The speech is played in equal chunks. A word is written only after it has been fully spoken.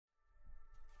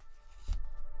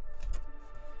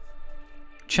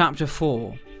Chapter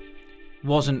 4.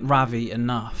 Wasn't Ravi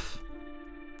enough?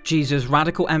 Jesus'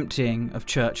 radical emptying of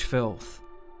church filth.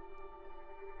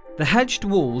 The hedged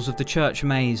walls of the church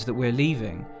maze that we're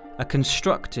leaving are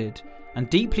constructed and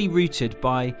deeply rooted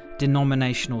by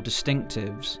denominational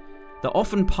distinctives that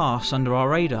often pass under our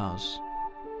radars.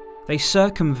 They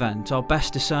circumvent our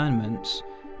best discernments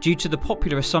due to the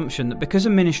popular assumption that because a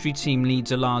ministry team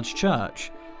leads a large church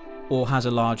or has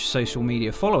a large social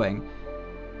media following,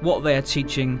 what they are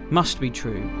teaching must be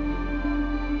true.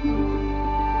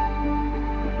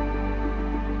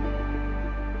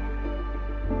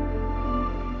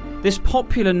 This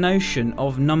popular notion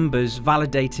of numbers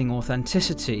validating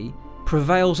authenticity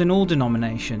prevails in all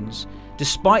denominations,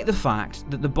 despite the fact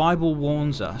that the Bible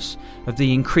warns us of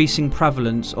the increasing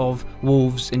prevalence of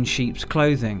wolves in sheep's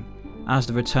clothing as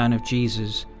the return of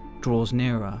Jesus draws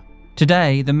nearer.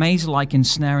 Today, the maze-like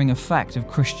ensnaring effect of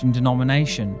Christian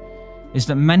denomination is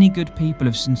that many good people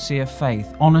of sincere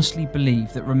faith honestly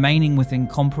believe that remaining within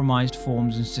compromised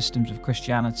forms and systems of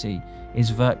Christianity is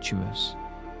virtuous.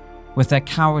 With their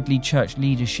cowardly church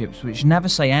leaderships which never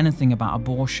say anything about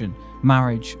abortion,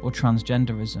 marriage or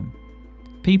transgenderism.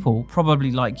 People,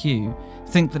 probably like you,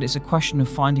 think that it's a question of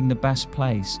finding the best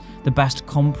place, the best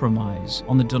compromise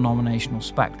on the denominational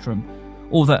spectrum,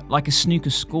 or that, like a snooker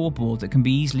scoreboard that can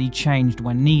be easily changed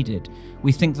when needed,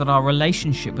 we think that our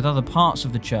relationship with other parts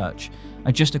of the church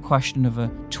are just a question of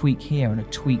a tweak here and a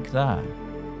tweak there.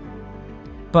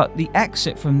 But the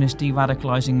exit from this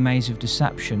de-radicalizing maze of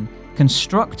deception,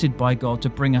 constructed by God to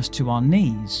bring us to our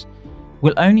knees,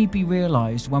 will only be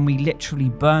realized when we literally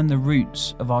burn the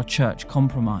roots of our church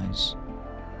compromise.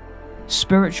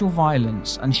 Spiritual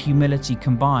violence and humility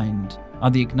combined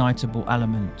are the ignitable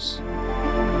elements.